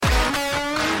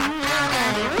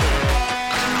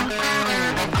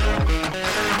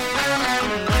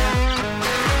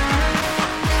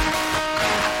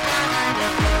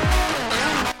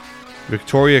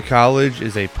Victoria College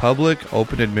is a public,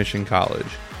 open admission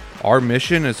college. Our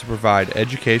mission is to provide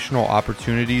educational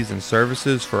opportunities and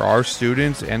services for our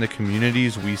students and the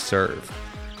communities we serve.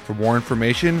 For more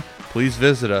information, please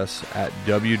visit us at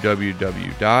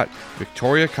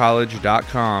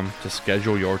www.victoriacollege.com to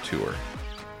schedule your tour.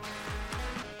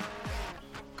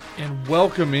 And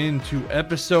welcome into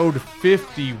episode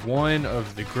 51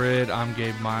 of The Grid. I'm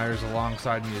Gabe Myers.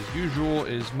 Alongside me as usual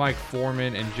is Mike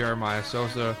Foreman and Jeremiah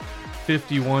Sosa.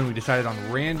 51, we decided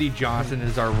on Randy Johnson.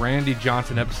 This is our Randy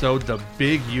Johnson episode, the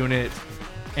big unit.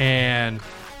 And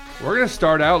we're going to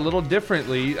start out a little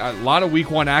differently. A lot of week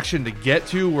one action to get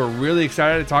to. We're really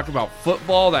excited to talk about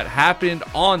football that happened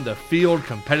on the field,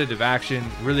 competitive action.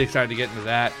 Really excited to get into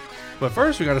that. But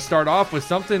first, we got to start off with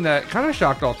something that kind of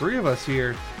shocked all three of us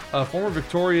here. Former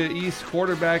Victoria East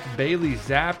quarterback Bailey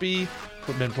Zappe,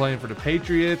 been playing for the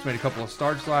Patriots, made a couple of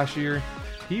starts last year.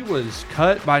 He was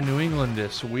cut by New England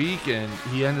this week, and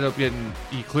he ended up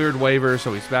he cleared waivers,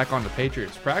 so he's back on the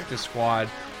Patriots practice squad.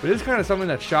 But it's kind of something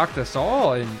that shocked us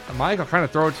all. And Mike, I'll kind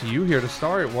of throw it to you here to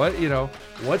start.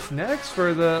 What's next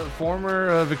for the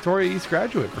former Victoria East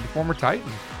graduate, for the former Titan?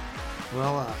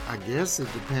 Well, I guess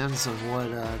it depends on what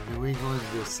New England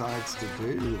decides to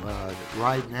do.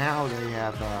 Right now, they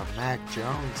have Mac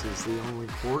Jones as the only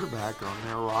quarterback on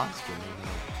their roster.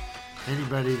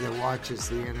 Anybody that watches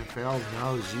the NFL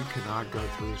knows you cannot go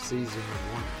through a season with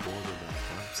one quarterback.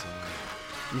 I'm sorry.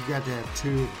 You've got to have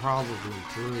two, probably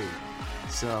three.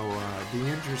 So, be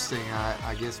interesting.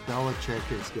 I guess Belichick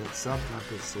has got something up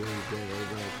his sleeve there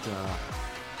that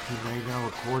he may know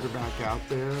a quarterback out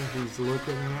there he's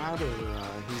looking at, or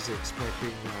he's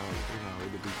expecting,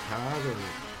 to be cut,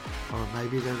 or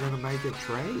maybe they're going to make a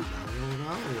trade. I don't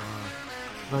know.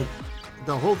 But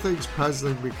the whole thing's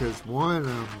puzzling because, one,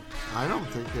 I don't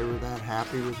think they were that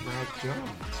happy with Mac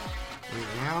Jones. And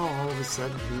now, all of a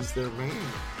sudden, he's their man.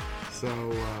 So,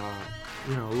 a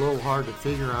little hard to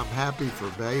figure. I'm happy for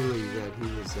Bailey that he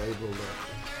was able to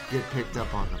get picked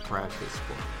up on the practice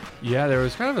squad. Yeah, there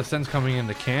was kind of a sense coming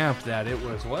into camp that it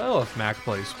was, well, if Mac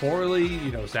plays poorly,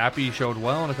 Zappe showed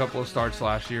well in a couple of starts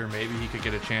last year, maybe he could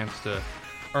get a chance to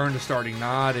earn the starting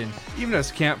nod. And even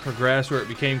as camp progressed, where it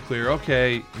became clear,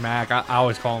 okay, Mac, I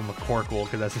always call him McCorkle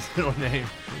because that's his middle name,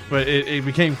 but it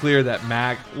became clear that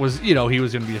Mac was, he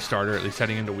was going to be a starter, at least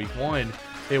heading into week one.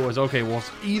 It was, okay, well,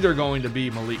 it's either going to be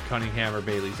Malik Cunningham or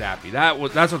Bailey Zappe. That's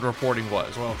what the reporting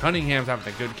was. Well, Cunningham's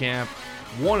having a good camp.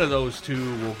 One of those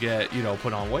two will get,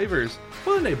 put on waivers.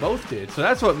 Well, then they both did. So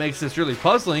that's what makes this really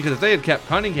puzzling, because if they had kept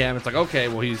Cunningham, it's like, okay,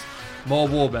 well, he's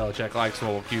mobile. Belichick likes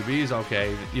mobile QBs.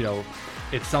 Okay,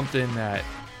 it's something that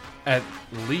at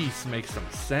least makes some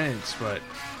sense. But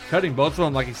cutting both of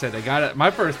them, like you said, they got it. My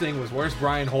first thing was, where's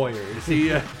Brian Hoyer? Is he,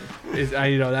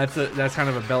 that's kind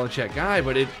of a Belichick guy,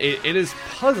 but it is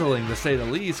puzzling to say the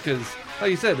least, because,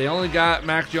 like you said, they only got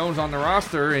Mac Jones on the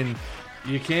roster, and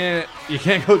you can't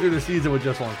go through the season with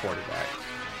just one quarterback.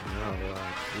 No,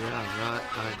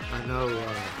 I know.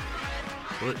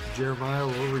 Jeremiah,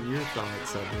 what were your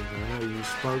thoughts? I know you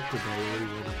spoke to Bailey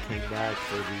when he came back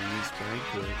for the East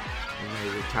banquet and they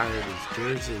retired his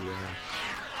jersey.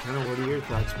 What are your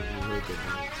thoughts when you heard the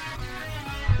news?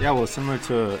 Yeah, well, similar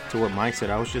to what Mike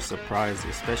said, I was just surprised,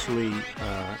 especially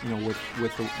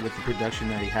with the production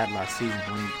that he had last season,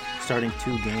 when starting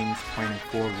 2 games, playing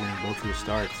 4, winning both of the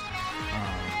starts.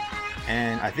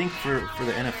 And I think for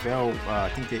the NFL, I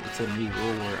think it's a new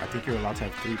rule where I think you're allowed to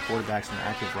have 3 quarterbacks in the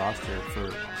active roster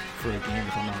for a game,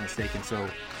 if I'm not mistaken. So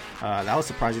that was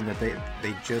surprising that they're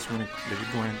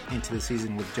going into the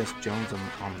season with just Jones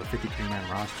on the 53-man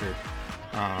roster.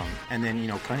 And then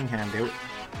Cunningham,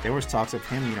 there was talks of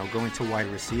him going to wide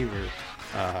receiver.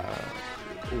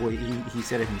 Well, he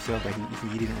said it himself that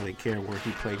he didn't really care where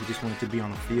he played. He just wanted to be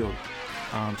on the field.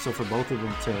 So for both of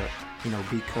them to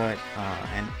be cut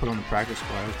and put on the practice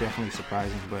squad, it was definitely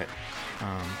surprising. But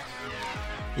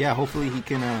hopefully he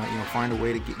can find a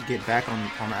way to get back on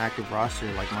the active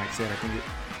roster. Like Mike said, I think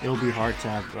it'll be hard to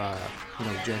have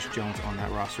just Jones on that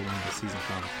roster when the season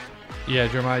comes. Yeah,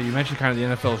 Jeremiah, you mentioned kind of the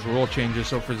NFL's rule changes.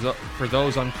 So for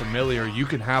those unfamiliar, you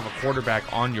can have a quarterback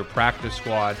on your practice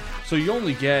squad. So you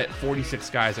only get 46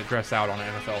 guys that dress out on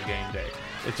NFL game day.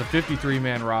 It's a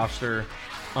 53-man roster.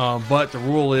 But the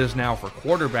rule is now for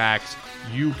quarterbacks,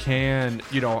 you can,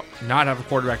 not have a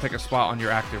quarterback take a spot on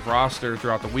your active roster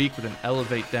throughout the week, but then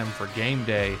elevate them for game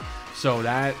day. So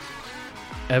that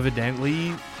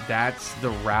evidently that's the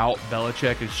route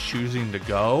Belichick is choosing to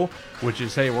go, which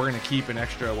is, hey, we're going to keep an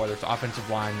extra, whether it's offensive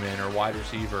lineman or wide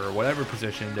receiver or whatever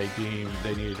position they deem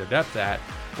they needed a depth at,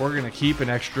 we're going to keep an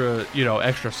extra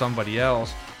somebody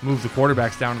else, move the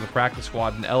quarterbacks down to the practice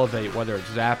squad and elevate, whether it's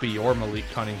Zappe or Malik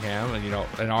Cunningham. And,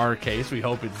 in our case, we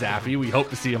hope it's Zappe. We hope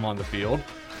to see him on the field.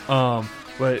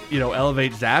 But,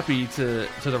 elevate Zappe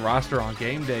to the roster on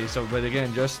game day. So, but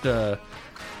again, just,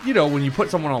 when you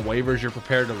put someone on waivers, you're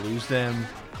prepared to lose them.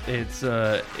 It's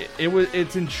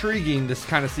intriguing to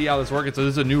kind of see how this works. So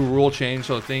this is a new rule change,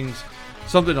 so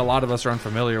something a lot of us are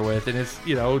unfamiliar with, and it's,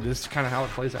 this is kind of how it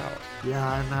plays out.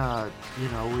 Yeah,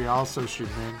 and, we also should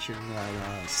mention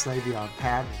that Savion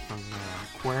Patton from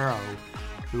Cuero,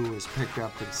 who was picked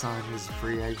up and signed as a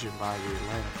free agent by the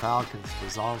Atlanta Falcons,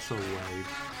 was also waived.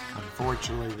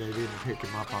 Unfortunately, they didn't pick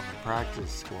him up on the practice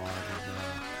squad.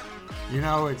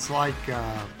 And, it's like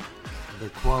the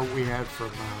quote we had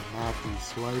from Matthew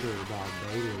Slater about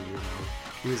Bailey.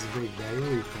 He's a big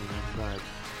Bailey fan, but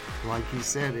like he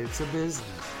said, it's a business.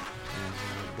 And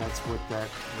that's what the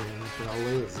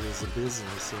NFL is a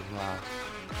business.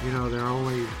 And, they're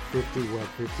only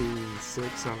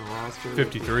 56 on the roster?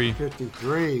 53.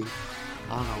 53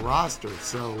 on a roster.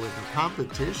 So the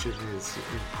competition is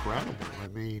incredible. I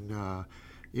mean,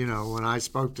 when I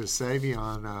spoke to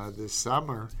Savion this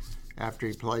summer after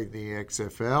he played in the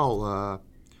XFL,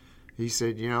 he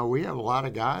said, we have a lot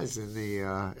of guys in the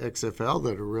XFL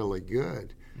that are really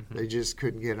good. Mm-hmm. They just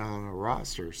couldn't get on a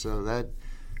roster. So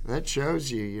that shows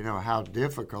you, how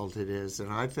difficult it is.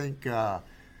 And I think, a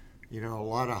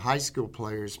lot of high school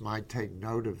players might take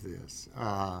note of this.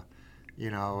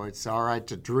 It's all right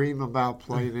to dream about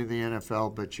playing in the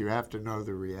NFL, but you have to know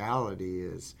the reality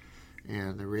is.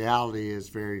 And the reality is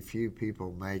very few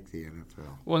people make the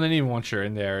NFL. Well, and then even once you're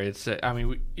in there, it's,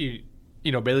 Bailey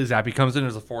Zappe comes in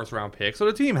as a 4th-round pick. So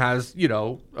the team has,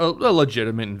 a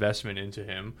legitimate investment into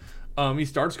him. He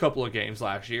starts a couple of games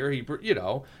last year.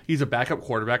 He's a backup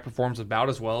quarterback, performs about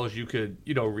as well as you could,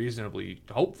 reasonably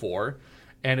hope for.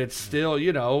 And it's still,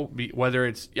 whether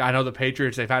it's, I know the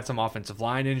Patriots, they've had some offensive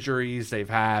line injuries. They've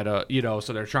had,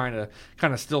 so they're trying to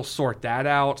kind of still sort that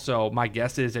out. So my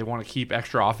guess is they want to keep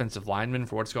extra offensive linemen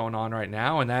for what's going on right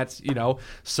now. And that's,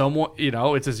 somewhat,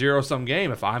 it's a zero-sum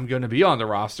game. If I'm going to be on the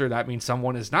roster, that means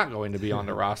someone is not going to be on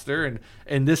the roster. And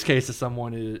in this case,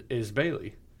 someone is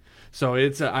Bailey.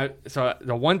 So so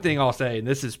the one thing I'll say, and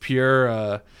this is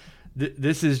pure,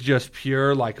 this is just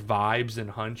pure like vibes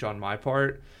and hunch on my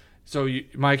part. So,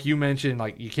 Mike, you mentioned,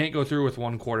 you can't go through with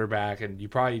one quarterback, and you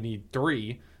probably need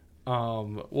 3.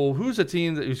 Well, who's a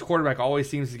team whose quarterback always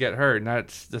seems to get hurt? And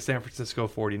that's the San Francisco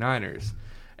 49ers.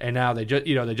 And now they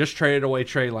just traded away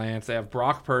Trey Lance. They have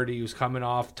Brock Purdy, who's coming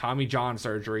off Tommy John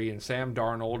surgery, and Sam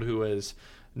Darnold, who has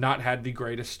not had the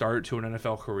greatest start to an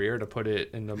NFL career, to put it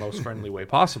in the most friendly way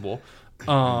possible.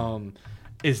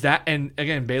 Is that, and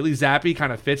again, Bailey Zappe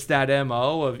kind of fits that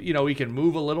MO of, he can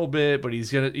move a little bit, but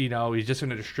he's going to, he's just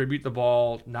going to distribute the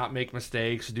ball, not make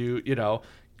mistakes, do,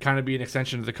 kind of be an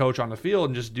extension of the coach on the field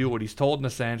and just do what he's told in a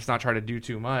sense, not try to do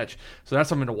too much. So that's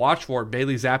something to watch for,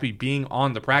 Bailey Zappe being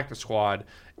on the practice squad.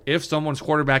 If someone's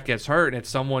quarterback gets hurt and it's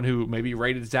someone who maybe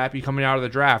rated Zappe coming out of the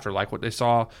draft, or like what they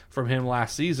saw from him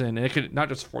last season, and it could not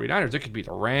just the 49ers, it could be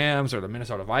the Rams or the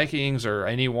Minnesota Vikings or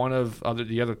any one of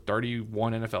the other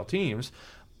 31 NFL teams.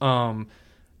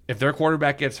 If their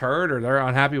quarterback gets hurt or they're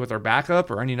unhappy with their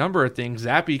backup or any number of things,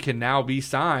 Zappe can now be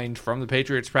signed from the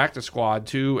Patriots practice squad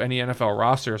to any NFL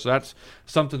roster. So that's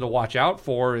something to watch out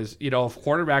for is, if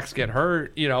quarterbacks get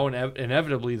hurt, and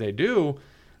inevitably they do,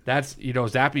 that's,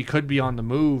 Zappe could be on the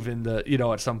move in the,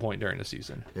 at some point during the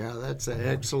season. Yeah, that's an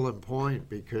excellent point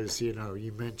because,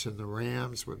 you mentioned the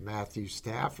Rams with Matthew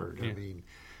Stafford. Yeah. I mean,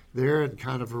 they're in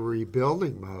kind of a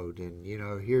rebuilding mode. And,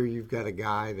 here you've got a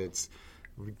guy that's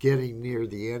getting near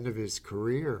the end of his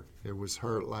career. It was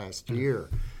hurt last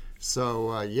year.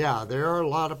 So, there are a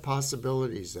lot of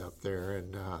possibilities up there.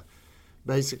 And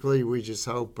basically, we just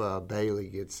hope Bailey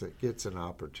gets an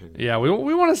opportunity. Yeah, we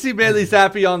want to see Bailey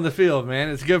Zappe on the field, man.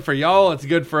 It's good for y'all. It's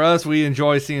good for us. We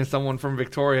enjoy seeing someone from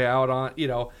Victoria out on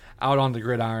the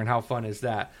gridiron. How fun is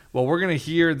that? Well, we're going to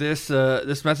hear this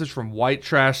message from White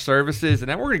Trash Services, and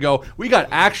then we're going to go. We got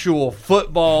actual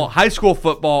football, high school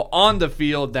football on the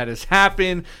field that has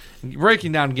happened,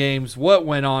 breaking down games, what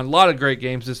went on. A lot of great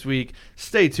games this week.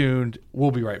 Stay tuned. We'll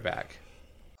be right back.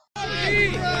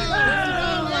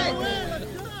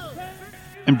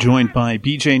 I'm joined by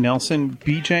BJ Nelson.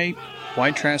 BJ,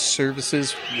 White Trash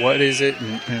Services, what is it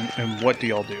and what do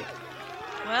y'all do?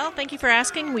 Well, thank you for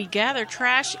asking. We gather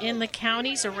trash in the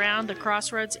counties around the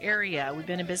Crossroads area. We've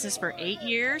been in business for 8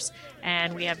 years,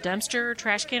 and we have dumpster,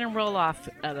 trash can, and roll-off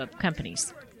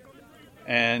companies.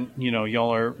 and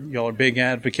y'all are big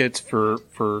advocates for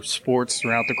sports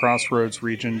throughout the Crossroads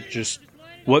region. Just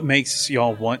what makes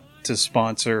y'all want to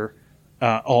sponsor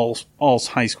all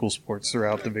high school sports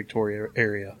throughout the Victoria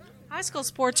area? High school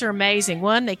sports are amazing.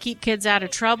 One, they keep kids out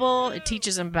of trouble. It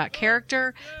teaches them about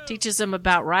character, teaches them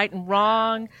about right and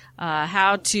wrong,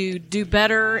 how to do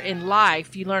better in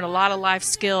life. You learn a lot of life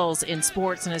skills in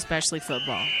sports and especially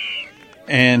football.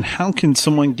 And how can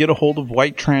someone get a hold of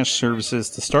White Trash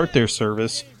Services to start their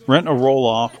service, rent a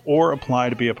roll-off, or apply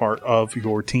to be a part of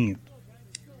your team?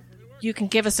 You can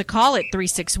give us a call at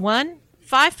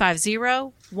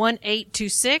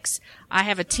 361-550-1826. I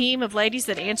have a team of ladies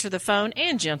that answer the phone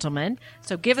and gentlemen.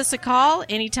 So give us a call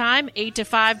anytime, 8 to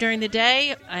 5 during the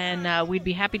day, and we'd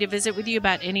be happy to visit with you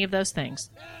about any of those things.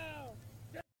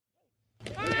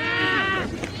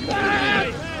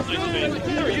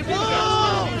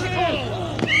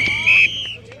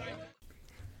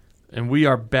 And we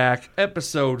are back,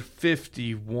 episode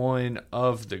 51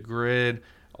 of The Grid.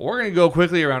 We're going to go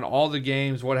quickly around all the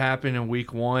games, what happened in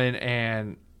week 1,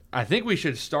 and I think we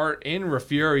should start in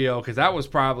Refugio because that was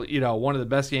probably, one of the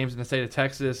best games in the state of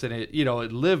Texas, and it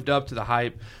lived up to the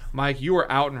hype. Mike, you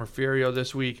were out in Refugio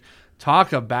this week.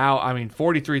 Talk about,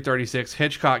 43-36,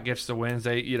 Hitchcock gets the wins.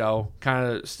 They, kind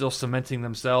of still cementing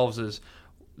themselves as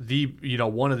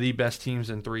one of the best teams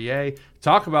in 3A.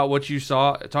 Talk about what you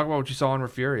saw in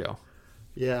Refugio.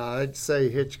 Yeah, I'd say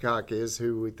Hitchcock is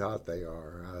who we thought they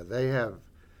are. They have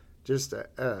just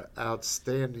an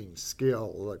outstanding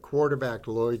skill. The quarterback,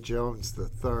 Lloyd Jones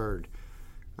III,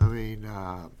 he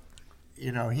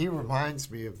reminds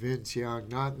me of Vince Young,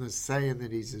 not in the saying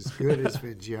that he's as good as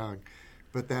Vince Young,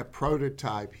 but that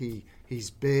prototype.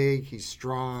 He's big, he's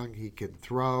strong, he can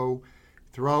throw.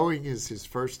 Throwing is his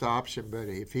first option, but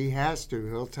if he has to,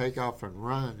 he'll take off and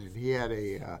run. And he had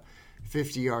a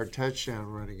 50-yard touchdown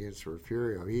run against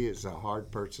Refugio. He is a hard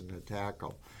person to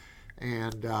tackle.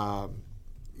 And,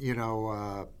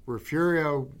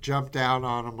 Refugio jumped out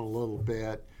on him a little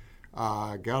bit,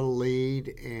 got a lead,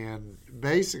 and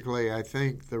basically I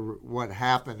think what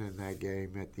happened in that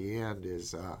game at the end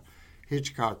is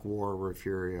Hitchcock wore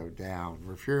Refugio down.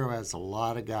 Refugio has a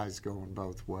lot of guys going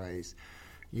both ways.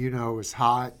 It was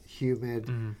hot, humid.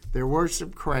 Mm-hmm. There were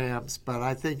some cramps, but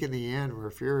I think in the end,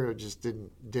 Refugio just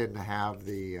didn't have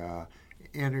the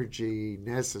energy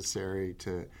necessary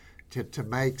to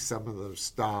make some of those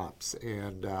stops.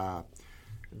 And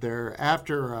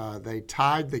after they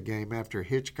tied the game, after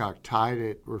Hitchcock tied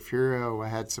it, Refugio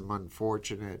had some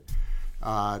unfortunate.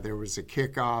 There was a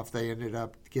kickoff. They ended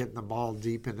up getting the ball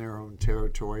deep in their own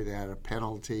territory. They had a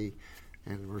penalty.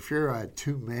 And Refugio had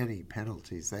too many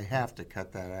penalties. They have to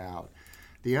cut that out.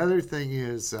 The other thing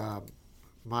is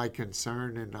my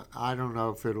concern, and I don't know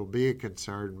if it'll be a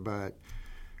concern, but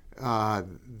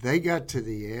they got to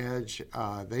the edge.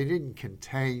 They didn't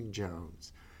contain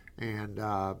Jones. And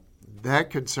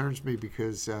that concerns me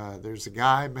because there's a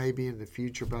guy maybe in the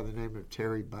future by the name of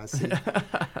Terry Bussey,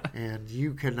 and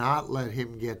you cannot let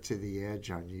him get to the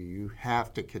edge on you. You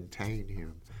have to contain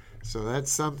him. So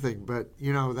that's something, but,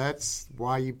 that's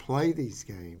why you play these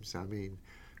games.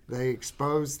 They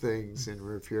expose things in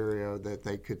Refugio that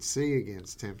they could see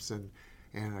against Timpson,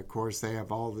 and, of course, they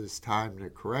have all this time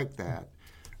to correct that.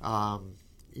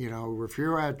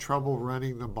 Refugio had trouble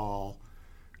running the ball,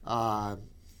 and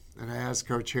I asked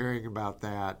Coach Herring about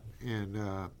that, and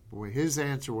his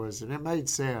answer was, and it made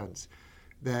sense,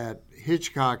 that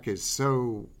Hitchcock is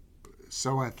so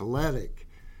athletic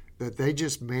that they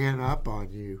just man up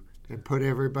on you and put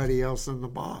everybody else in the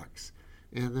box.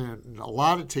 And then a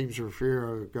lot of teams Refugio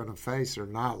are going to face are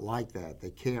not like that. They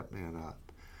can't man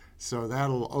up. So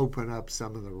that'll open up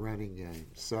some of the running games.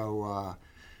 So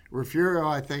Refugio,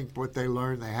 I think what they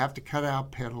learned, they have to cut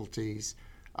out penalties.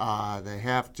 They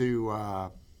have to,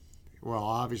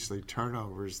 obviously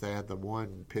turnovers. They had the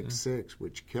one pick six,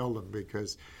 which killed them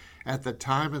because at the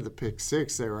time of the pick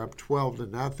six, they were up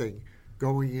 12-0.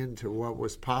 Going into what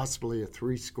was possibly a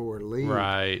 3-score lead.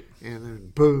 Right. And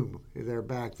then, boom, they're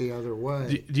back the other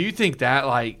way. Do you think that,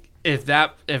 if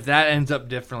that ends up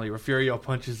differently, Refugio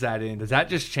punches that in, does that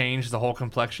just change the whole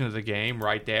complexion of the game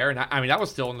right there? And, that was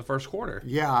still in the first quarter.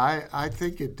 Yeah, I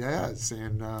think it does.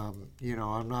 And,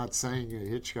 I'm not saying that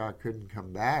Hitchcock couldn't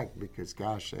come back because,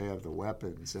 gosh, they have the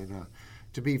weapons. And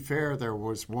to be fair, there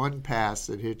was one pass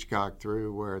that Hitchcock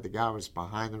threw where the guy was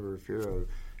behind the Refugio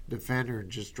defender and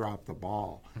just dropped the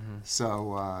ball. Mm-hmm.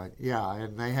 So,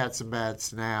 and they had some bad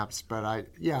snaps. But, I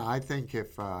think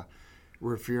if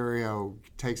Refugio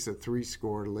takes a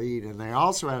 3-score lead, and they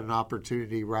also had an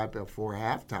opportunity right before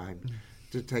halftime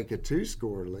to take a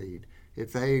 2-score lead.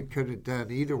 If they could have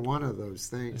done either one of those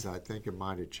things, I think it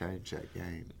might have changed that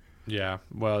game. Yeah,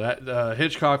 well, that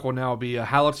Hitchcock will now be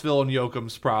Hallettsville and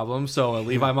Yoakum's problem. So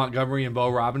Levi Montgomery and Bo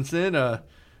Robinson,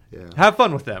 have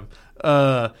fun with them.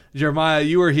 Jeremiah,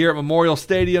 you were here at Memorial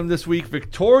Stadium this week.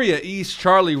 Victoria East,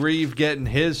 Charlie Reeve getting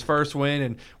his first win.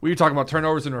 And we were talking about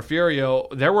turnovers in Refugio.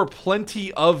 There were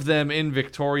plenty of them in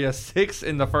Victoria, 6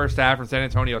 in the first half from San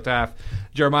Antonio Taft.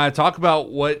 Jeremiah, talk about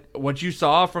what you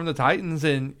saw from the Titans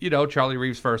and, Charlie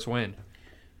Reeve's first win.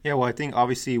 Yeah, well, I think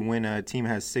obviously when a team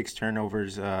has 6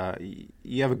 turnovers,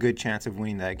 you have a good chance of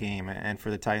winning that game. And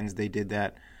for the Titans, they did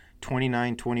that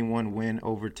 29-21 win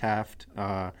over Taft.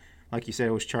 Like you said,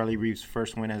 it was Charlie Reeve's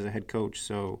first win as a head coach.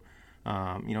 So,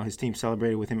 his team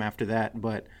celebrated with him after that.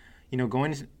 But,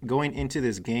 going into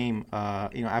this game,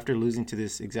 after losing to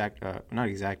this not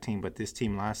exact team, but this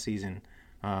team last season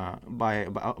by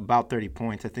about 30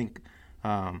 points, I think,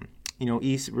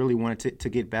 East really wanted to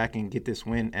get back and get this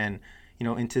win. And,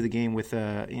 into the game with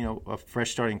a fresh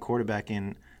starting quarterback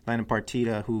in Landon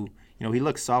Partita, who he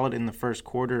looked solid in the first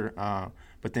quarter,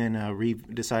 but then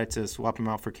Reeve decided to swap him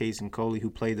out for Case and Coley, who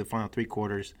played the final 3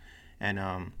 quarters. And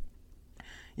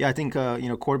I think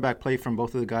quarterback play from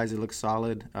both of the guys, it looked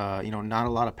solid. Not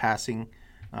a lot of passing,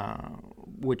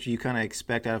 which you kind of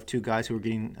expect out of 2 guys who were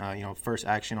getting first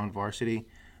action on varsity.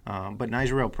 But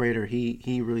Nigerel Prater,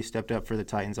 he really stepped up for the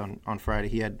Titans on Friday.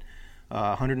 He had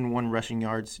 101 rushing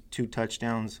yards, 2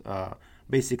 touchdowns.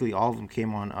 Basically, all of them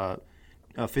came on a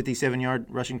 57-yard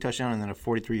rushing touchdown and then a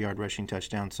 43-yard rushing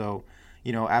touchdown. So,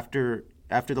 after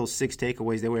those 6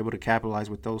 takeaways, they were able to capitalize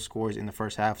with those scores in the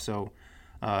first half. So,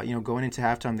 going into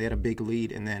halftime, they had a big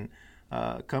lead, and then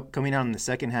coming out in the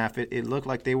second half, it looked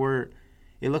like they were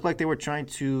trying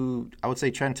to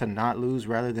not lose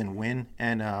rather than win.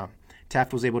 And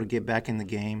Taft was able to get back in the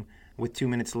game with 2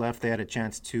 minutes left. They had a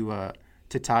chance to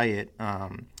tie it,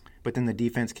 but then the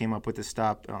defense came up with a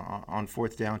stop on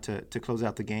 4th down to close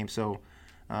out the game. So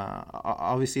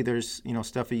obviously there's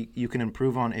stuff you can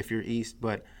improve on if you're East,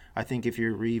 but I think if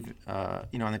you're Reeve, on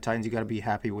the Titans, you got to be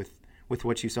happy with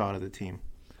what you saw out of the team.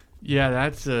 Yeah,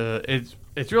 that's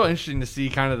it's real interesting to see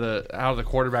kind of how the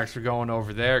quarterbacks are going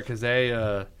over there, because they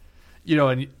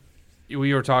and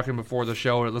we were talking before the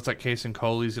show, it looks like Case and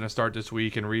Coley's going to start this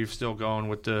week, and Reeve's still going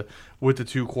with the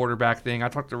 2 quarterback thing. I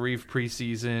talked to Reeve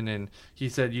preseason, and he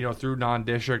said, through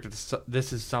non-district,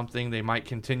 this is something they might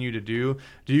continue to do.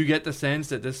 Do you get the sense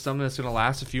that this is something that's going to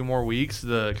last a few more weeks,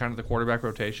 the quarterback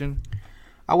rotation?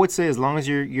 I would say as long as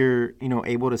you're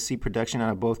able to see production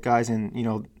out of both guys,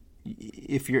 and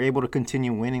if you're able to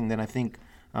continue winning, then I think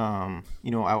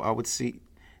I would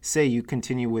say you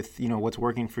continue with what's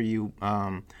working for you.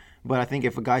 But I think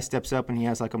if a guy steps up and he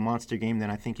has like a monster game, then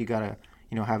I think you gotta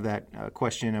have that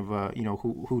question of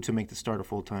who to make the starter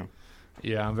full time.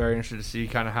 Yeah, I'm very interested to see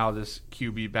kind of how this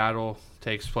QB battle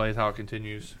takes place, how it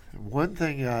continues. One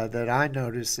thing that I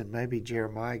noticed, and maybe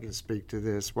Jeremiah can speak to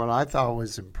this, what I thought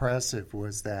was impressive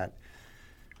was that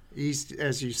East,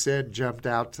 as you said, jumped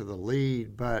out to the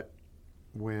lead, but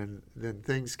when then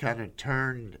things kind of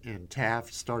turned and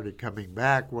Taft started coming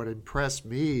back, what impressed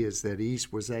me is that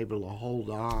East was able to hold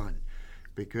on,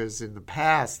 because in the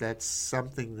past that's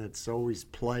something that's always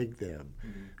plagued them.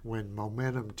 Mm-hmm. When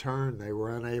momentum turned, they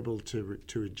were unable to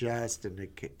adjust and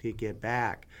to get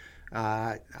back.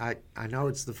 I know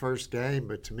it's the first game,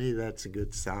 but to me that's a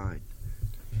good sign.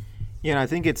 Yeah, and I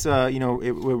think it's what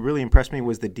really impressed me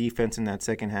was the defense in that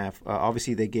second half.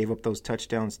 Obviously, they gave up those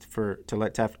touchdowns to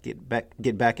let Taft get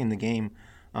back in the game.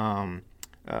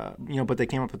 But they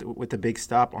came up with a big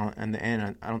stop on the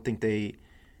end. I think it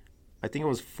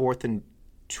was 4th and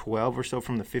 12 or so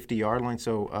from the 50-yard line.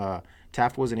 So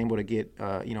Taft wasn't able to get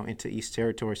into East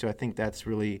territory. So I think that's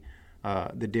really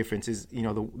the difference is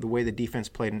the way the defense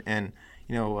played, and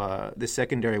the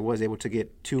secondary was able to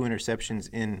get 2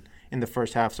 interceptions in the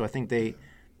first half. So I think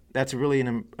that's really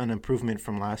an improvement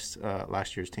from last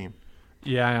year's team.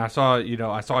 Yeah, and I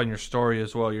saw in your story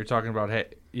as well. You're talking about, hey,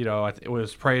 it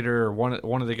was Prater or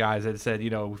one of the guys that said,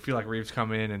 we feel like Reeves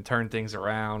come in and turn things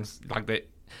around. Like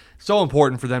so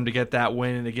important for them to get that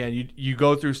win. And again, you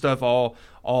go through stuff all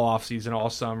off season, all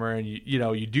summer, and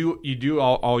you do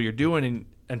all you're doing, and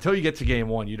until you get to game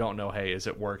 1, you don't know, hey, is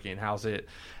it working? How's it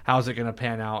going to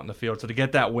pan out in the field? So to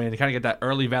get that win, to kind of get that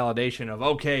early validation of,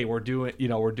 okay, we're doing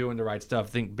the right stuff. I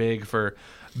think big for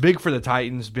the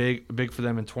Titans, big for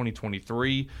them in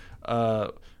 2023.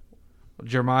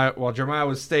 Jeremiah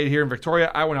was stayed here in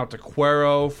Victoria. I went out to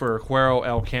Cuero for Cuero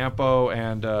El Campo,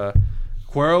 and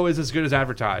Cuero is as good as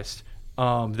advertised.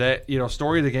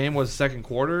 Story of the game was the second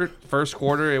quarter. First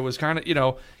quarter, it was kind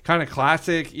of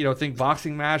classic. Think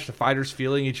boxing match. The fighters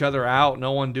feeling each other out.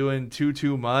 No one doing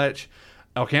too much.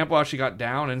 El Campo actually got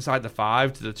down inside the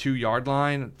 5 to the 2-yard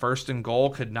line. 1st and goal,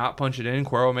 could not punch it in.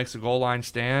 Cuero makes a goal line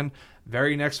stand.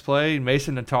 Very next play,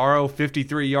 Mason Nataro,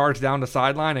 53 yards down the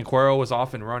sideline, and Cuero was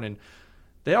off and running.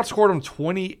 They outscored them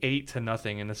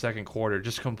 28-0 in the second quarter.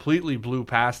 Just completely blew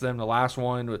past them. The last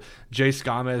one, Jace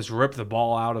Gomez ripped the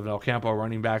ball out of El Campo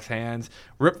running back's hands.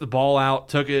 Ripped the ball out,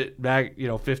 took it back,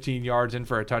 15 yards in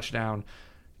for a touchdown.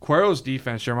 Cuero's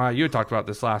defense, Jeremiah, you had talked about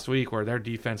this last week, where their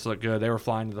defense looked good. They were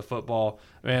flying to the football.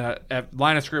 Man, at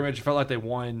line of scrimmage, it felt like they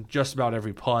won just about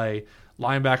every play.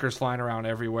 Linebackers flying around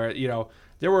everywhere.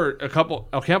 There were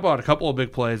El Campo had a couple of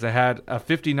big plays. They had a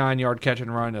 59-yard catch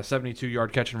and run, a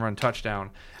 72-yard catch and run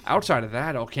touchdown. Outside of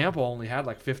that, El Campo only had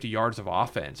like 50 yards of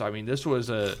offense. I mean, this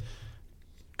was a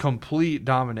complete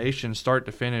domination start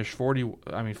to finish,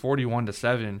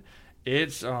 41-7.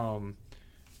 It's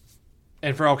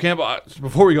and for El Campo,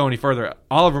 before we go any further,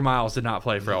 Oliver Miles did not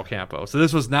play for El Campo. So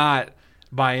this was not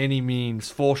by any means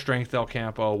full strength El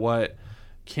Campo, what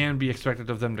can be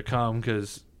expected of them to come,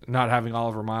 because not having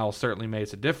Oliver Miles certainly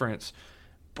makes a difference.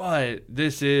 But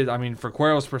this is, for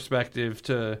Cuero's perspective,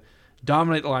 to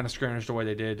dominate the line of scrimmage the way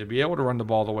they did, to be able to run the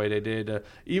ball the way they did, to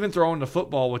even throw in the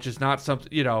football, which is not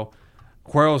something,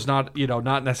 Cuero's not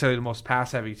necessarily the most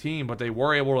pass-heavy team, but they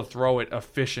were able to throw it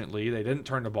efficiently. They didn't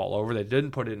turn the ball over. They didn't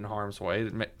put it in harm's way.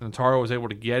 Nataro was able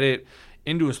to get it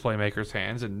into his playmakers'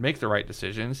 hands and make the right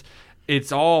decisions.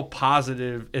 It's all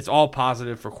positive. It's all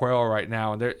positive for Cuero right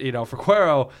now. And for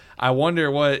Cuero, I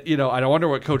wonder what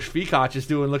Coach Feacock is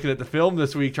doing, looking at the film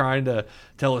this week, trying to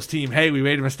tell his team, "Hey, we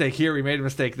made a mistake here, we made a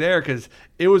mistake there," because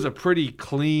it was a pretty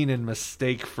clean and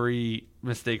mistake-free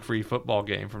football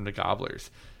game from the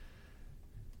Gobblers.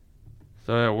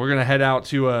 So we're gonna head out.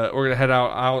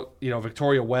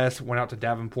 Victoria West went out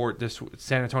to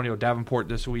San Antonio Davenport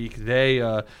this week. They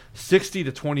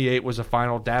 60-28 was the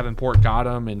final. Davenport got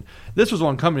them, and this was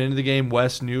one coming into the game.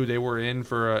 West knew they were in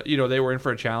for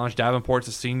a challenge. Davenport's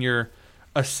a senior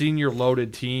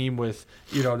loaded team with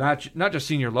not just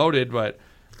senior loaded, but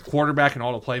quarterback and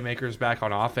all the playmakers back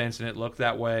on offense, and it looked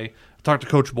that way. I talked to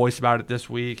Coach Boyce about it this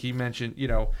week. He mentioned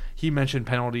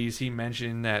penalties. He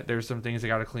mentioned that there's some things they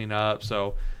got to clean up.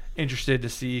 So interested to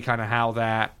see kind of how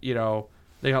that,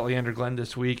 they got Leander Glenn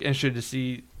this week. Interested to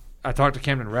see. I talked to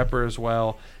Camden Repper as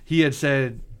well. He had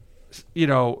said,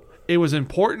 it was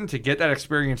important to get that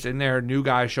experience in there, new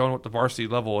guys showing what the varsity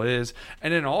level is,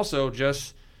 and then also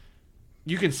just,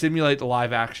 you can simulate the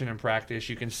live action in practice.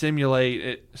 You can simulate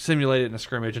it in a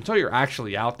scrimmage. Until you're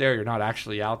actually out there, you're not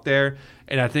actually out there.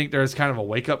 And I think there's kind of a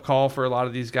wake-up call for a lot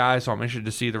of these guys, so I'm interested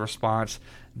to see the response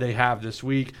they have this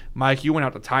week. Mike, you went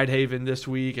out to Tidehaven this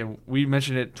week, and we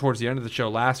mentioned it towards the end of the show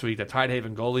last week, that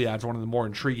Tidehaven Goliad's one of the more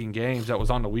intriguing games that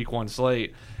was on the Week 1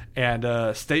 slate. And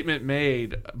a statement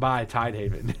made by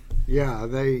Tidehaven. Yeah,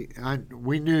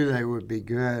 we knew they would be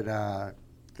good.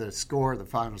 The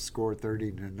final score,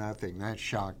 30-0, that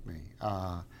shocked me.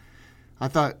 I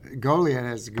thought Goliad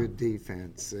has a good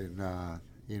defense, and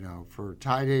for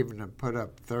Tidehaven to put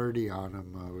up 30 on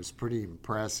them was pretty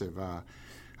impressive. I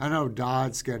know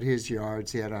Dodd's got his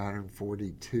yards. He had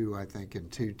 142, I think,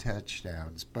 and 2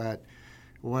 touchdowns. But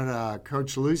what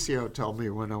Coach Lucio told me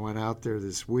when I went out there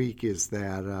this week is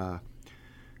that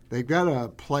they've got a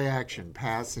play-action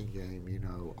passing game,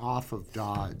 off of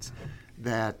Dodd's,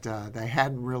 that they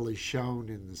hadn't really shown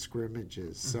in the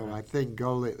scrimmages. So I think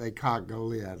they caught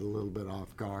Goliad a little bit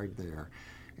off guard there.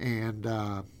 And,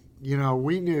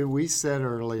 we said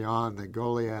early on that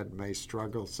Goliad may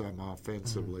struggle some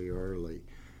offensively early.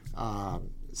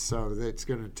 So it's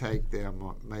going to take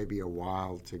them maybe a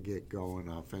while to get going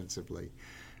offensively.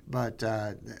 But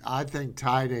I think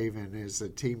Tidehaven is a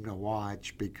team to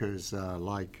watch because,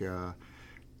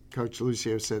 Coach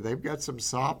Lucio said, they've got some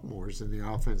sophomores in the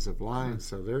offensive line,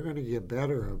 so they're going to get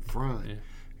better up front. Yeah.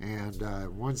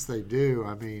 And once they do,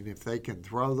 if they can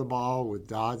throw the ball with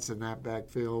Dodds in that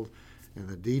backfield and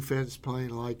the defense playing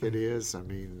like it is,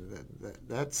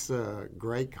 that's a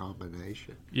great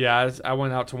combination. Yeah, I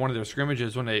went out to one of their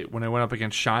scrimmages when they went up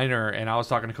against Shiner, and I was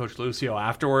talking to Coach Lucio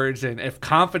afterwards, and if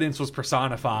confidence was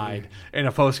personified in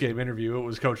a post-game interview, it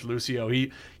was Coach Lucio.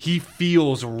 He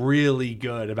feels really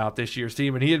good about this year's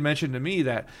team, and he had mentioned to me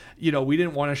that, we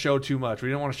didn't want to show too much. We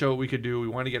didn't want to show what we could do. We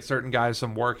wanted to get certain guys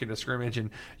some work in the scrimmage, and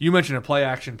you mentioned a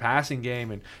play-action passing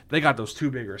game, and they got those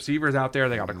 2 big receivers out there.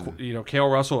 They got, Cale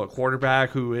Russell, a quarterback,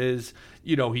 who is,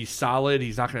 he's solid.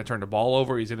 He's not going to turn the ball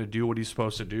over. He's going to do what he's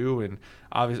supposed to do, and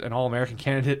obviously an All-American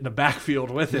candidate in the backfield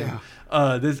with him.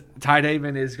 This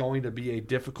Tidehaven is going to be a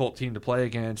difficult team to play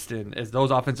against, and as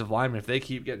those offensive linemen, if they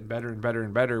keep getting better and better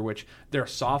and better, which they're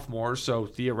sophomores, so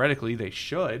theoretically they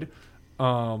should,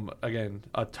 Again,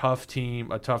 a tough team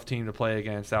to play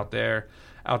against out there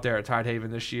at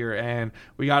Tidehaven this year. And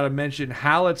we got to mention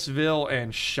Hallettsville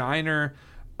and Shiner.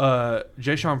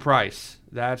 Ja'Shawn Price.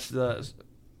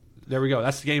 There we go.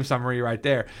 That's the game summary right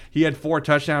there. He had 4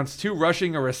 touchdowns, 2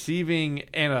 rushing, a receiving,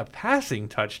 and a passing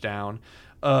touchdown.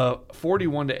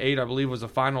 41-8, I believe, was the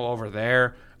final over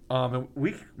there. And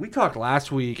we talked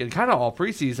last week and kind of all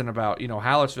preseason about,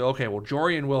 Hallettsville. Okay, well,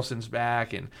 Jorian Wilson's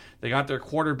back, and they got their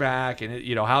quarterback, and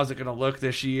how's it going to look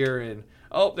this year? And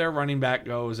their running back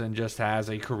goes and just has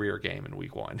a career game in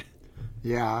week 1.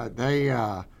 Yeah,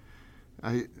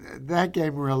 that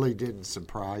game really didn't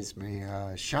surprise me.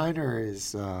 Shiner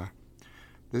is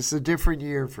this is a different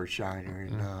year for Shiner,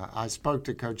 and I spoke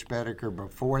to Coach Bedecker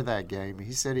before that game.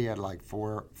 He said he had like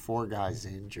four guys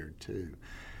injured too.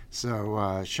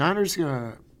 So Shiner's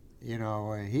going to,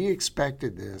 he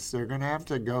expected this. They're going to have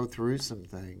to go through some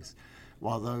things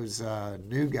while those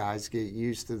new guys get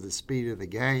used to the speed of the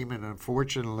game. And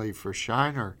unfortunately for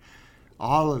Shiner,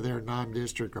 all of their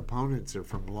non-district opponents are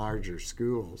from larger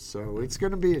schools. So it's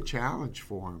going to be a challenge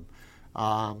for them.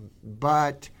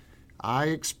 But I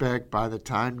expect by the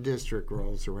time district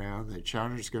rolls around that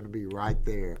Shiner's going to be right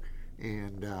there.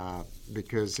 And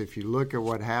because if you look at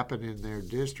what happened in their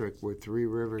district with Three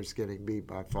Rivers getting beat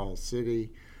by Falls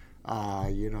City,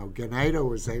 Ganado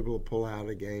was able to pull out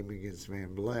a game against Van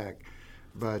Vleck.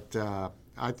 But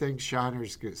I think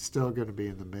Shiner's still going to be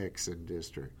in the mix in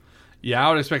district. Yeah,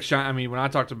 I would expect Shiner. I mean, when I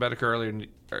talked to Bedecker earlier,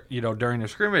 during the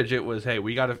scrimmage, it was, hey,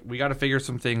 we got to figure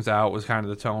some things out. Was kind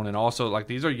of the tone, and also like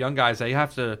these are young guys. They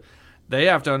have to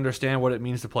understand what it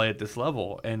means to play at this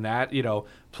level, and that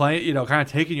kind of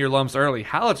taking your lumps early.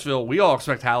 Hallettsville, we all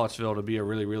expect Hallettsville to be a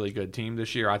really, really good team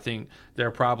this year. I think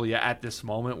they're probably at this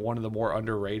moment one of the more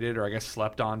underrated, or I guess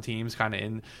slept on teams, kind of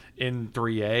in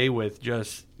 3A with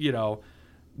just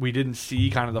we didn't see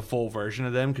kind of the full version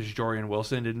of them because Jorian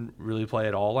Wilson didn't really play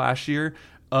at all last year.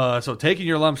 So taking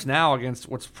your lumps now against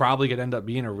what's probably going to end up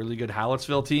being a really good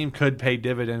Hallettsville team could pay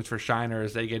dividends for Shiner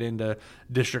as they get into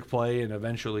district play and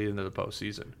eventually into the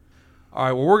postseason. All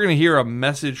right, well, we're going to hear a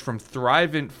message from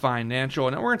Thrivent Financial,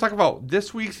 and then we're going to talk about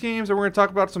this week's games, and we're going to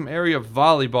talk about some area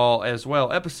volleyball as well.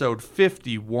 Episode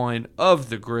 51 of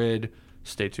The Grid.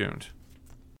 Stay tuned.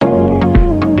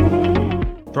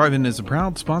 Thrivent is a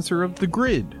proud sponsor of The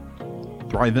Grid.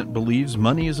 Thrivent believes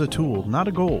money is a tool, not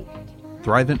a goal.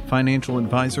 Thrivent financial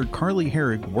advisor Carly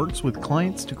Herrig works with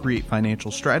clients to create financial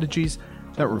strategies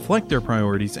that reflect their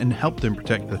priorities and help them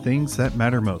protect the things that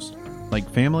matter most, like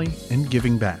family and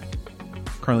giving back.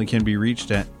 Carly can be reached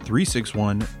at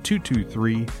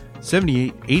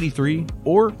 361-223-7883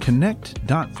 or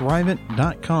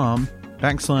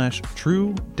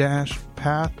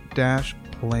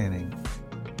connect.thrivent.com/true-path-planning.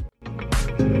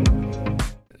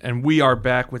 And we are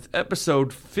back with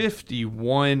episode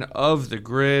 51 of The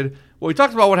Grid. Well, we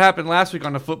talked about what happened last week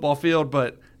on the football field,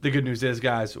 but the good news is,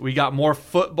 guys, we got more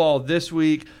football this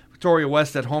week. Victoria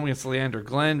West at home against Leander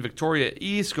Glen. Victoria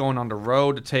East going on the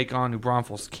road to take on New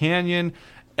Braunfels Canyon.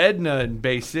 Edna in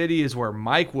Bay City is where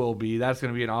Mike will be. That's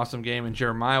going to be an awesome game. And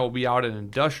Jeremiah will be out at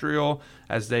Industrial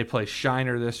as they play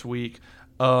Shiner this week.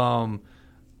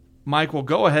 Mike, we'll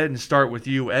go ahead and start with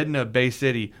you. Edna, Bay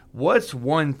City. What's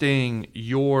one thing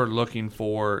you're looking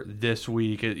for this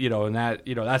week? And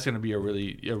that's going to be a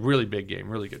really big game,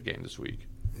 really good game this week.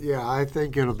 Yeah, I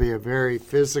think it'll be a very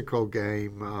physical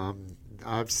game.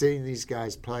 I've seen these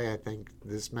guys play. I think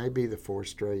this may be the 4th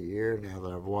straight year now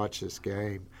that I've watched this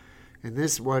game. And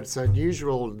what's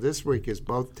unusual this week is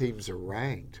both teams are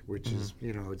ranked, which is,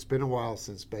 it's been a while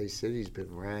since Bay City's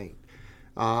been ranked.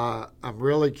 I'm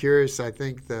really curious. I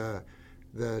think the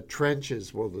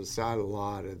trenches will decide a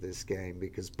lot of this game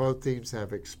because both teams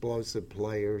have explosive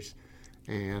players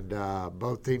and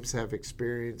both teams have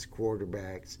experienced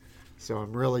quarterbacks. So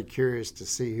I'm really curious to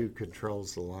see who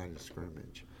controls the line of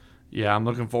scrimmage. Yeah, I'm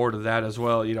looking forward to that as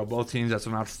well. Both teams have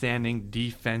some outstanding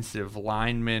defensive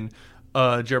linemen.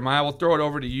 Jeremiah, we'll throw it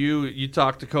over to you. You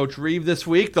talked to Coach Reeve this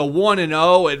week, the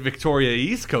 1-0 at Victoria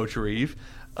East, Coach Reeve.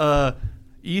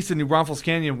 East and New Braunfels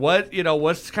Canyon,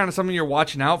 what's kind of something you're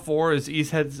watching out for as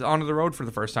East heads onto the road for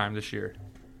the first time this year?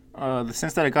 The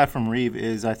sense that I got from Reeve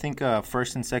is I think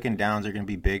first and second downs are going to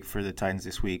be big for the Titans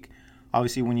this week.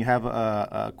 Obviously, when you have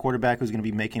a quarterback who's going to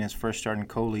be making his first start in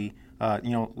Coley,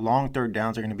 long third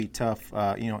downs are going to be tough,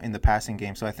 in the passing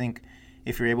game. So I think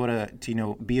if you're able to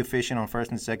be efficient on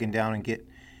first and second down and get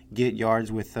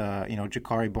yards with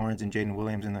Jakari Barnes and Jaden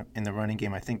Williams in the running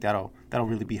game, I think that'll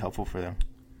really be helpful for them.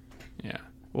 Yeah.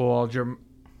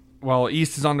 Well,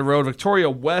 East is on the road. Victoria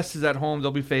West is at home.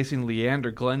 They'll be facing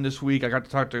Leander Glen this week. I got to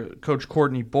talk to Coach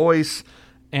Courtney Boyce.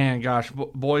 And gosh,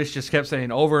 Boyce just kept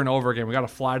saying over and over again, we got to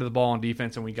fly to the ball on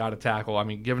defense and we got to tackle. I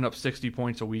mean, giving up 60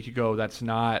 points a week ago, that's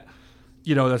not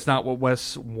what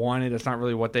Wes wanted. That's not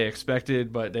really what they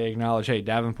expected, but they acknowledge, hey,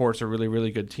 Davenport's a really,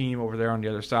 really good team over there on the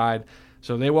other side.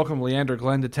 So they welcome Leander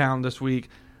Glenn to town this week.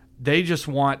 They just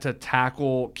want to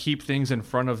tackle, keep things in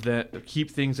front of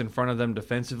them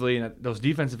defensively. And those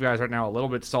defensive guys right now are a little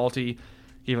bit salty.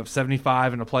 Gave up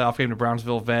 75 in a playoff game to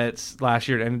Brownsville Vets last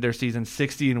year. It ended their season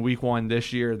 60 in week 1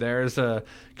 this year. There's a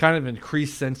kind of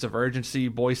increased sense of urgency.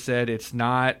 Boyce said it's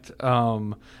not,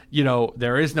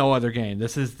 there is no other game.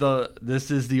 This is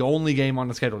the only game on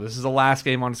the schedule. This is the last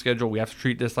game on the schedule. We have to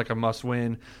treat this like a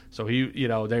must-win. So he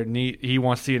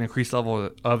wants to see an increased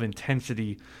level of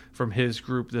intensity from his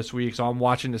group this week. So I'm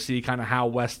watching to see kind of how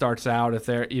West starts out. If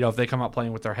they come out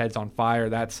playing with their heads on fire,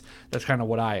 that's kind of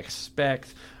what I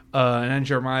expect. And then,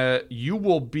 Jeremiah, you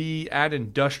will be at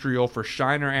Industrial for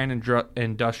Shiner and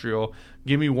Industrial.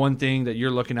 Give me one thing that you're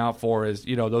looking out for as,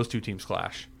 those two teams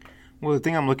clash. Well, the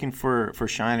thing I'm looking for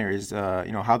Shiner is,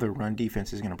 how their run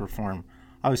defense is going to perform.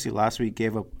 Obviously, last week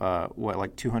gave up,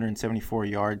 274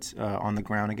 yards on the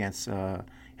ground against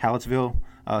Hallettsville.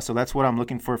 So that's what I'm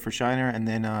looking for Shiner. And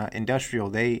then Industrial,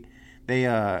 they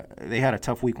had a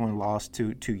tough week 1 loss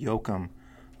to Yoakum.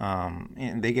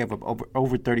 And they gave up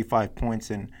over 35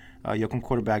 points. And Yoakum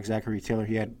quarterback Zachary Taylor,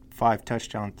 he had 5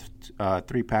 touchdowns,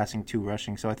 3 passing, 2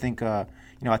 rushing. So I think, I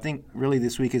think really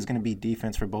this week is going to be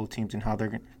defense for both teams and how they're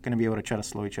going to be able to try to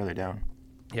slow each other down.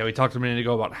 Yeah, we talked a minute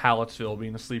ago about Hallettsville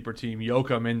being a sleeper team.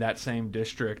 Yoakum in that same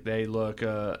district, it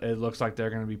looks like they're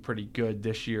going to be pretty good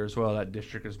this year as well. That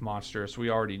district is monstrous.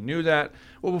 We already knew that.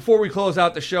 Well, before we close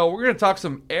out the show, we're going to talk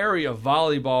some area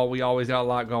volleyball. We always got a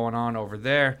lot going on over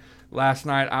there. Last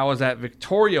night, I was at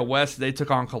Victoria West. They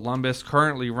took on Columbus,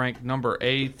 currently ranked number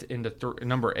 8 in the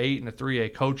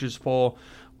 3A coaches poll.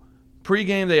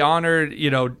 Pre-game, they honored,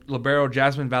 libero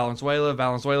Jasmine Valenzuela.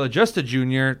 Valenzuela, just a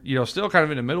junior, still kind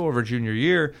of in the middle of her junior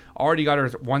year, already got her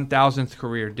 1,000th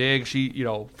career dig. She,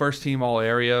 first team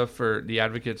all-area for the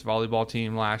Advocates volleyball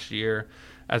team last year,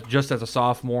 as a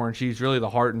sophomore, and she's really the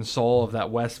heart and soul of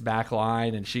that West back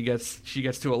line, and she gets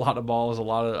to a lot of balls a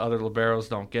lot of other liberos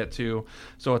don't get to.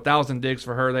 So 1,000 digs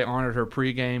for her. They honored her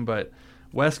pregame, but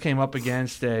West came up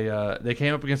against a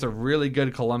really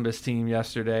good Columbus team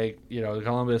yesterday.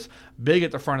 Columbus big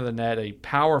at the front of the net, a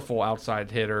powerful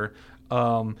outside hitter.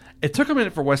 It took a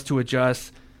minute for West to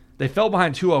adjust. They fell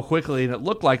behind 2-0 quickly, and it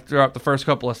looked like throughout the first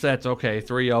couple of sets, okay,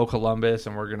 3-0 Columbus,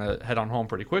 and we're going to head on home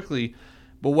pretty quickly.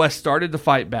 But West started to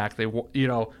fight back. They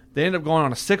ended up going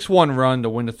on a 6-1 run to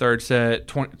win the third set,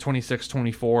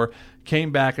 26-24.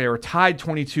 Came back. They were tied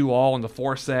 22-all in the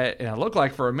fourth set, and it looked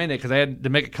like for a minute because they had to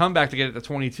make a comeback to get it to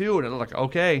 22, and it looked like,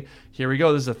 okay, here we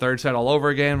go. This is the third set all over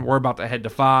again. We're about to head to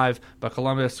 5. But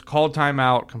Columbus called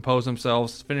timeout, composed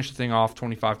themselves, finished the thing off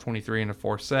 25-23 in the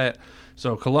fourth set.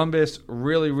 So Columbus,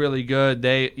 really, really good.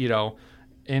 They,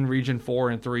 in Region 4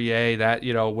 and 3A, that,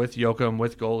 with Yoakum,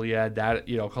 with Goliad, that,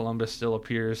 Columbus still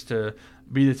appears to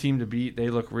be the team to beat. They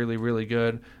look really, really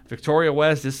good. Victoria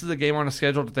West, this is a game on a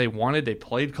schedule that they wanted. They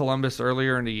played Columbus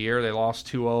earlier in the year. They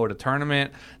lost 2-0 at a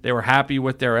tournament. They were happy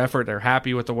with their effort. They're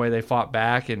happy with the way they fought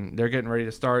back, and they're getting ready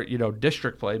to start,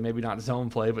 district play, maybe not zone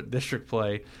play, but district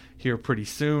play here pretty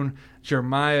soon.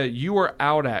 Jeremiah, you were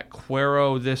out at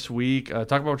Cuero this week.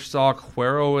 Talk about what you saw,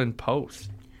 Cuero and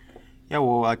Post. Yeah,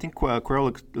 well, I think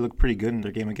Cuero looked pretty good in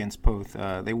their game against Poth.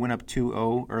 They went up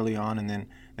 2-0 early on, and then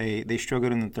they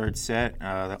struggled in the third set.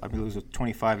 I believe it was a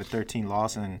 25-13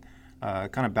 loss, and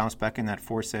kind of bounced back in that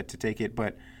fourth set to take it.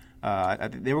 But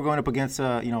they were going up against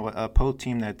a Poth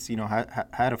team that's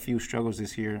had a few struggles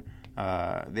this year.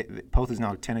 Poth is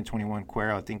now 10-21.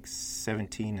 Cuero, I think,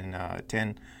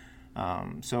 17-10.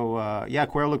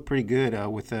 Cuero looked pretty good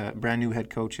with a brand new head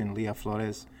coach in Leah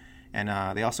Flores. And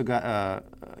they also got a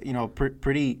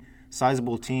pretty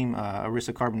sizable team,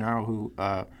 Arissa Carbonaro, who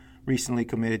recently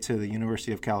committed to the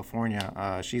University of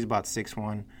California. She's about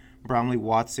 6'1". Bromley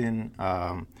Watson,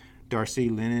 Darcy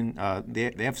Lennon,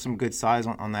 they have some good size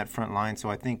on that front line. So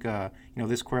I think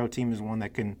this Cuero team is one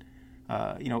that can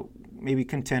maybe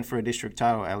contend for a district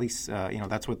title. At least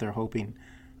that's what they're hoping.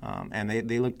 And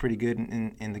they look pretty good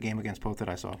in the game against Poth that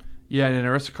I saw. Yeah, and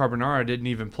Arissa Carbonara didn't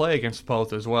even play against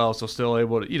Poth as well, so still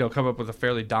able to, come up with a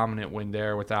fairly dominant win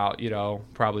there without,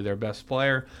 probably their best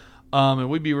player. And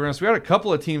we'd be remiss. We had a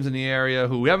couple of teams in the area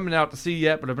who we haven't been out to see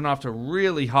yet, but have been off to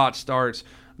really hot starts.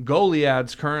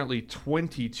 Goliad's currently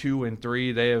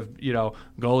 22-3. They have,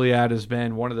 Goliad has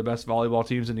been one of the best volleyball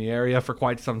teams in the area for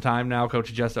quite some time now.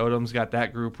 Coach Jess Odom's got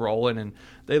that group rolling, and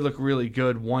they look really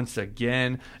good once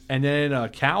again. And then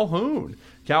Calhoun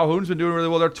Calhoun's been doing really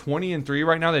well. They're 20-3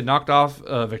 right now. They knocked off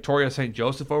Victoria St.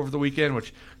 Joseph over the weekend,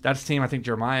 which that's a team I think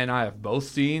Jeremiah and I have both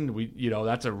seen.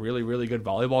 That's a really, really good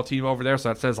volleyball team over there. So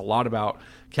that says a lot about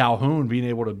Calhoun being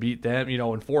able to beat them,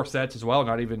 in 4 sets as well,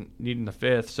 not even needing the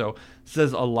 5th. So it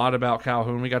says a lot about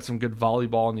Calhoun. We got some good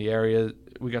volleyball in the area.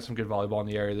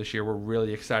 This year. We're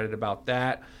really excited about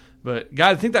that. But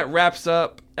guys, I think that wraps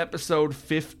up episode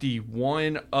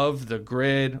 51 of The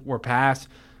Grid. We're past.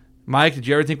 Mike, did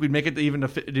you ever think we'd make it to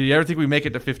did you ever think we'd make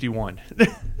it to 51?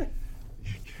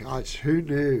 Gosh, who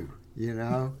knew?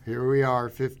 Here we are,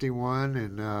 51.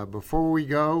 And before we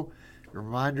go,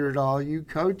 reminder to all you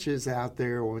coaches out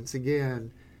there, once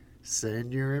again,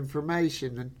 send your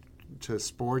information to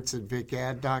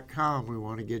sports@vicad.com. We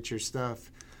want to get your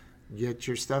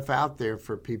stuff out there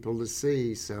for people to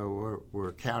see. So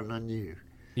we're counting on you.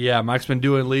 Yeah, Mike's been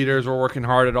doing leaders. We're working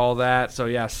hard at all that. So,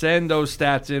 yeah, send those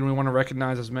stats in. We want to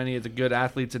recognize as many of the good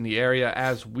athletes in the area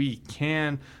as we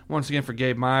can. Once again, for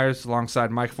Gabe Myers, alongside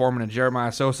Mike Foreman and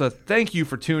Jeremiah Sosa, thank you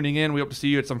for tuning in. We hope to see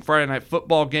you at some Friday night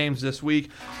football games this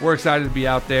week. We're excited to be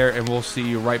out there, and we'll see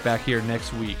you right back here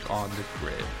next week on The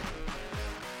Grid.